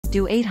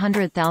Do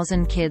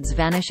 800,000 kids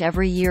vanish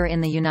every year in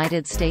the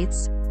United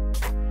States?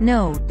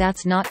 No,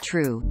 that's not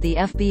true. The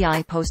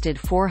FBI posted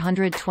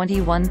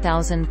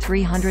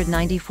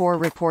 421,394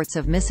 reports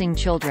of missing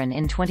children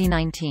in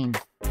 2019.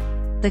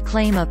 The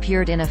claim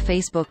appeared in a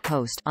Facebook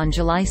post on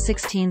July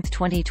 16,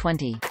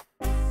 2020.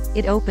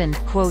 It opened,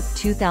 quote,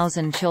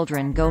 2,000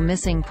 children go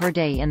missing per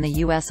day in the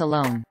U.S.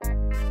 alone.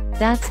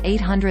 That's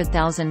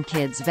 800,000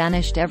 kids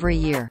vanished every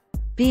year.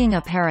 Being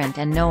a parent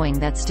and knowing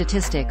that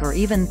statistic or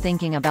even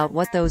thinking about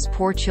what those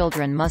poor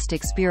children must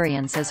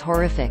experience is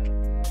horrific.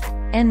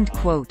 End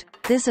quote.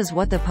 This is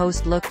what the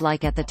post looked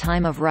like at the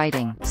time of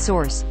writing.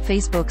 Source: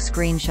 Facebook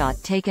screenshot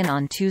taken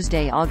on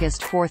Tuesday,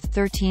 August 4,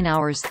 13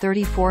 hours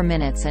 34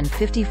 minutes and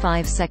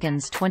 55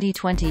 seconds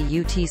 2020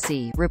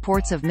 UTC.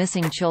 Reports of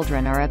missing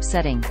children are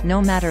upsetting,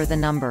 no matter the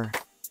number.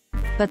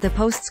 But the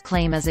post's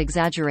claim is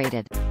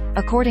exaggerated.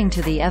 According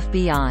to the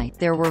FBI,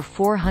 there were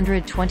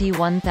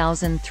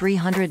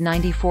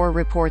 421,394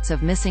 reports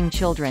of missing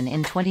children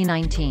in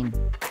 2019.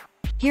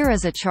 Here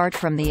is a chart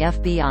from the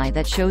FBI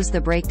that shows the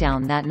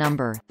breakdown that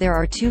number. There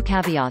are two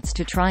caveats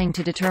to trying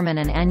to determine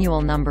an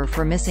annual number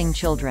for missing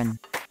children.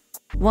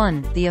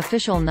 1. The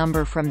official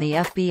number from the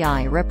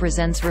FBI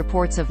represents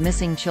reports of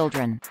missing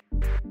children.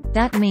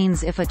 That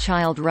means if a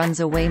child runs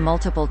away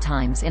multiple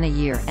times in a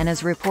year and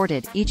is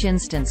reported, each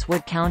instance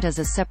would count as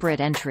a separate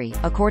entry,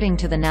 according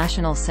to the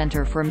National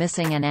Center for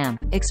Missing and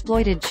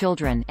Exploited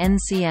Children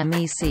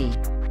 (NCMEC).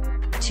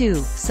 2.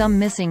 Some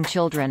missing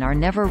children are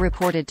never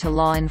reported to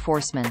law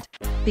enforcement.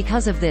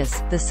 Because of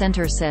this, the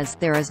center says,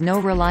 there is no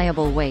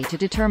reliable way to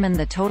determine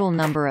the total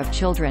number of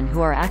children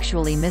who are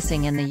actually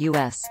missing in the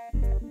U.S.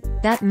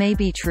 That may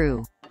be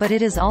true. But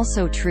it is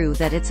also true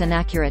that it's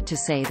inaccurate to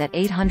say that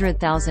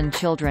 800,000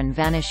 children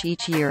vanish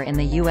each year in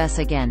the U.S.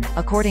 Again,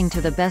 according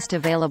to the best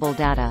available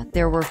data,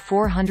 there were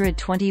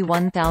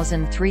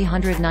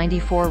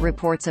 421,394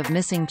 reports of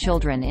missing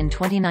children in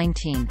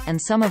 2019, and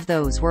some of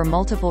those were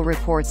multiple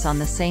reports on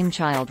the same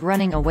child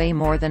running away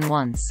more than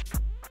once.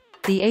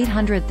 The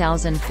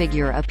 800,000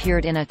 figure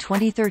appeared in a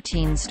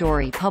 2013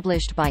 story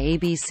published by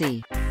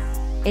ABC.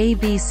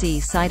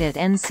 ABC cited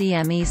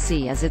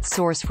NCMEC as its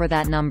source for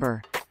that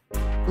number.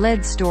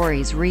 Lead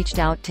Stories reached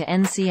out to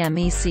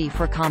NCMEC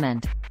for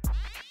comment.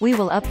 We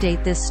will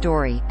update this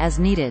story, as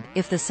needed,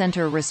 if the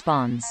center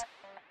responds.